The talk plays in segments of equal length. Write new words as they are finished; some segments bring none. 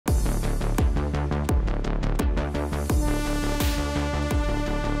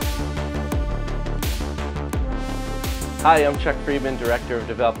Hi, I'm Chuck Friedman, Director of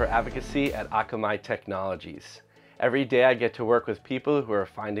Developer Advocacy at Akamai Technologies. Every day I get to work with people who are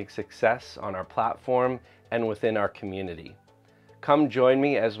finding success on our platform and within our community. Come join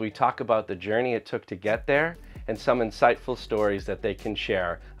me as we talk about the journey it took to get there and some insightful stories that they can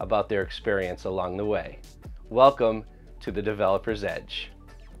share about their experience along the way. Welcome to the Developer's Edge.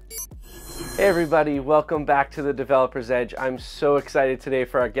 Hey everybody, welcome back to the Developer's Edge. I'm so excited today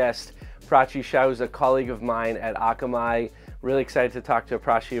for our guest, Prachi Shah, who's a colleague of mine at Akamai. Really excited to talk to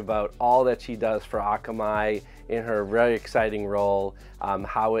Prachi about all that she does for Akamai in her very exciting role,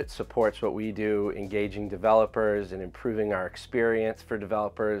 how it supports what we do, engaging developers and improving our experience for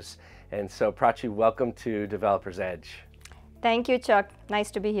developers. And so Prachi, welcome to Developer's Edge. Thank you, Chuck.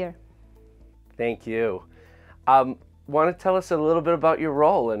 Nice to be here. Thank you. Want to tell us a little bit about your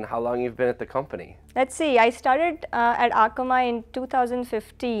role and how long you've been at the company? Let's see, I started at Akamai in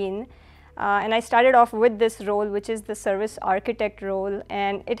 2015. And I started off with this role, which is the service architect role,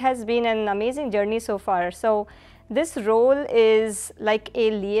 and it has been an amazing journey so far. So this role is like a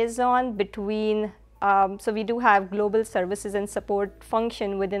liaison between, so we do have global services and support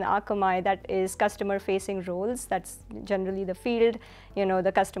function within Akamai that is customer facing roles. That's generally the field, you know,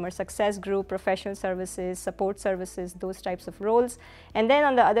 the customer success group, professional services, support services, those types of roles. And then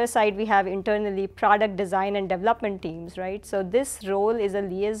on the other side, we have internally product design and development teams, right? So this role is a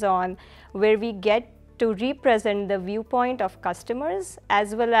liaison where we get to represent the viewpoint of customers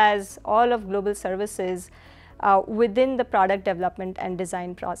as well as all of global services within the product development and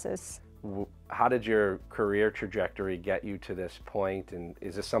design process. How did your career trajectory get you to this point? And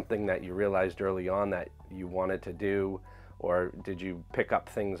is this something that you realized early on that you wanted to do? Or did you pick up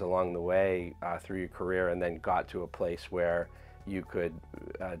things along the way through your career and then got to a place where you could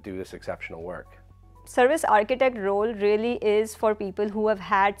do this exceptional work? Service architect role really is for people who have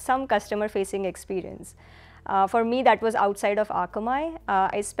had some customer facing experience. For me, that was outside of Akamai.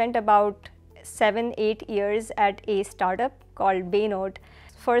 I spent about 7-8 years at a startup called Baynote.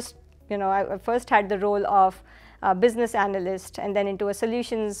 First, I first had the role of a business analyst, and then into a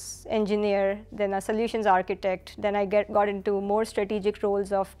solutions engineer, then a solutions architect. Then I got into more strategic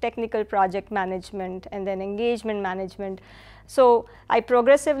roles of technical project management and then engagement management. So I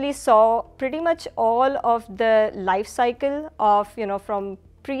progressively saw pretty much all of the life cycle of, from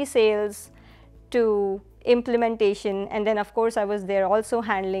pre-sales to implementation, and then of course I was there also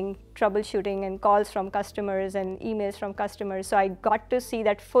handling troubleshooting and calls from customers and emails from customers. So I got to see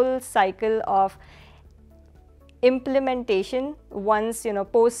that full cycle of implementation once,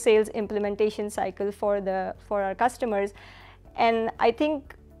 post-sales implementation cycle for our customers. And I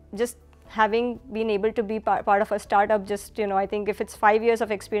think just having been able to be part of a startup, I think if it's 5 years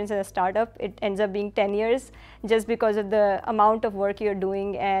of experience in a startup, it ends up being 10 years just because of the amount of work you're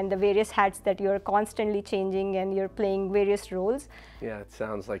doing and the various hats that you're constantly changing and you're playing various roles. Yeah, it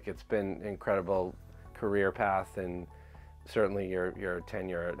sounds like it's been an incredible career path, and certainly your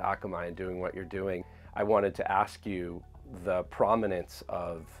tenure at Akamai and doing what you're doing. I wanted to ask you the prominence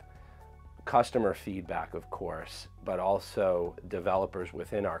of customer feedback, of course, but also developers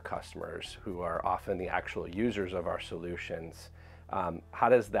within our customers who are often the actual users of our solutions. How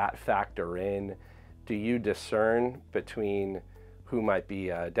does that factor in? Do you discern between who might be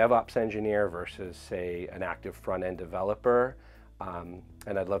a DevOps engineer versus, say, an active front-end developer? And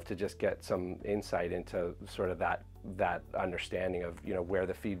I'd love to just get some insight into sort of that understanding of where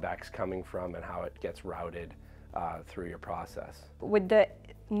the feedback's coming from and how it gets routed through your process. With the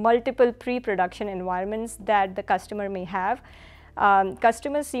multiple pre-production environments that the customer may have,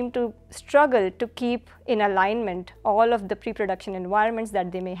 customers seem to struggle to keep in alignment all of the pre-production environments that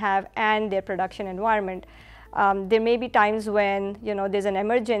they may have and their production environment. There may be times when there's an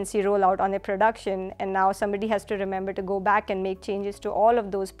emergency rollout on a production, and now somebody has to remember to go back and make changes to all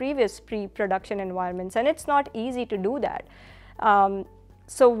of those previous pre-production environments, and it's not easy to do that.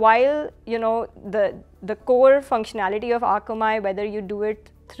 So while the core functionality of Akamai, whether you do it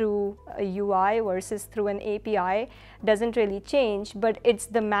through a UI versus through an API, doesn't really change, but it's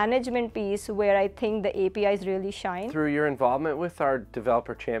the management piece where I think the APIs really shine. Through your involvement with our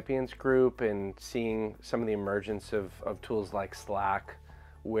Developer Champions group and seeing some of the emergence of tools like Slack,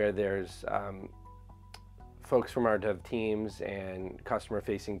 where there's folks from our dev teams and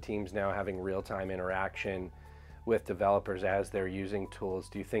customer-facing teams now having real-time interaction with developers as they're using tools,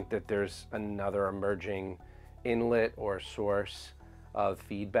 do you think that there's another emerging inlet or source of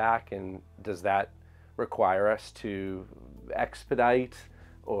feedback, and does that require us to expedite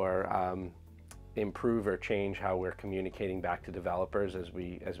or improve or change how we're communicating back to developers as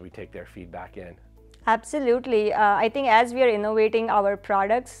we take their feedback in? Absolutely. I think as we are innovating our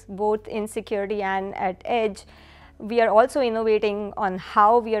products, both in security and at edge, we are also innovating on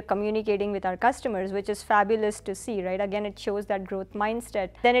how we are communicating with our customers, which is fabulous to see, right? Again, it shows that growth mindset.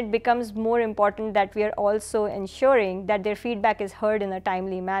 Then it becomes more important that we are also ensuring that their feedback is heard in a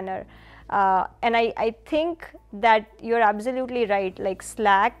timely manner. And I think that you're absolutely right. Like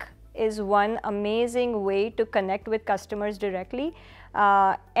Slack is one amazing way to connect with customers directly,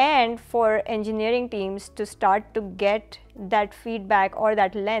 and for engineering teams to start to get that feedback or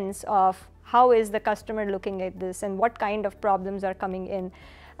that lens of how is the customer looking at this and what kind of problems are coming in.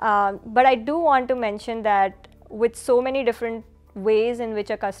 But I do want to mention that with so many different ways in which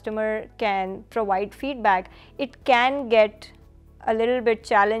a customer can provide feedback, it can get a little bit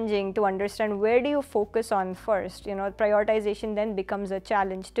challenging to understand where do you focus on first. You know, prioritization then becomes a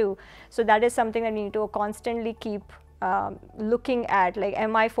challenge too. So that is something that we need to constantly keep looking at, like,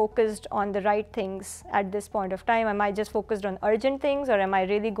 am I focused on the right things at this point of time? Am I just focused on urgent things, or am I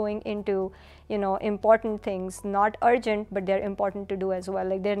really going into, you know, important things, not urgent, but they're important to do as well?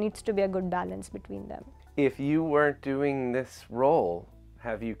 Like, there needs to be a good balance between them. If you weren't doing this role,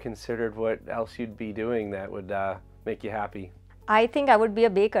 have you considered what else you'd be doing that would make you happy? I think I would be a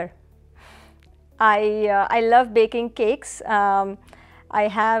baker. I love baking cakes.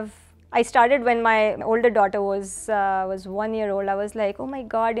 I started when my older daughter was 1 year old. I was like, oh my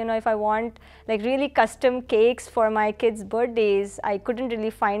God, you know, if I want like really custom cakes for my kids' birthdays, I couldn't really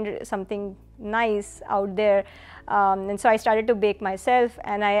find something nice out there. And so I started to bake myself,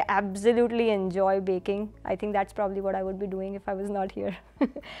 and I absolutely enjoy baking. I think that's probably what I would be doing if I was not here.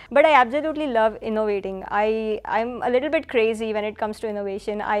 But I absolutely love innovating. I'm a little bit crazy when it comes to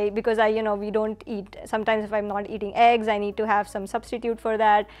innovation. Because you know, we don't eat, sometimes if I'm not eating eggs, I need to have some substitute for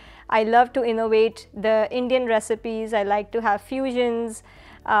that. I love to innovate the Indian recipes. I like to have fusions.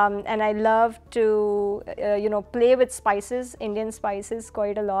 And I love to, you know, play with spices, Indian spices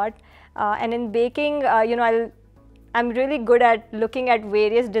quite a lot. And in baking, you know, I'm really good at looking at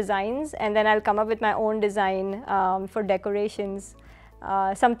various designs, and then I'll come up with my own design for decorations.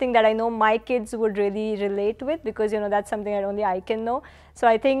 Something that I know my kids would really relate with, because, you know, that's something that only I can know. So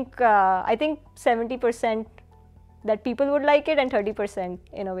I think 70% that people would like it, and 30%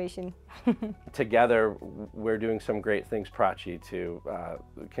 innovation. Together, we're doing some great things, Prachi, to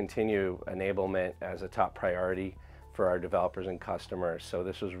continue enablement as a top priority for our developers and customers. So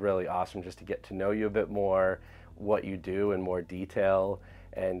this was really awesome just to get to know you a bit more, what you do in more detail,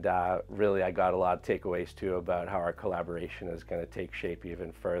 and really I got a lot of takeaways too about how our collaboration is going to take shape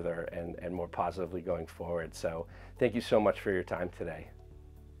even further and more positively going forward. So thank you so much for your time today.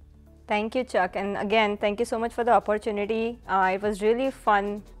 Thank you, Chuck. And again, thank you so much for the opportunity. It was really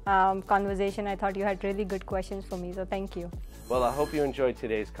fun conversation. I thought you had really good questions for me, so thank you. Well, I hope you enjoyed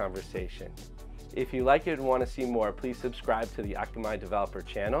today's conversation. If you like it and want to see more, please subscribe to the Akamai Developer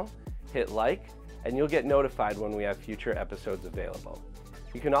channel, hit like, and you'll get notified when we have future episodes available.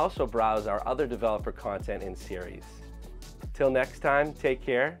 You can also browse our other developer content in series. Till next time, take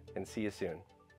care and see you soon.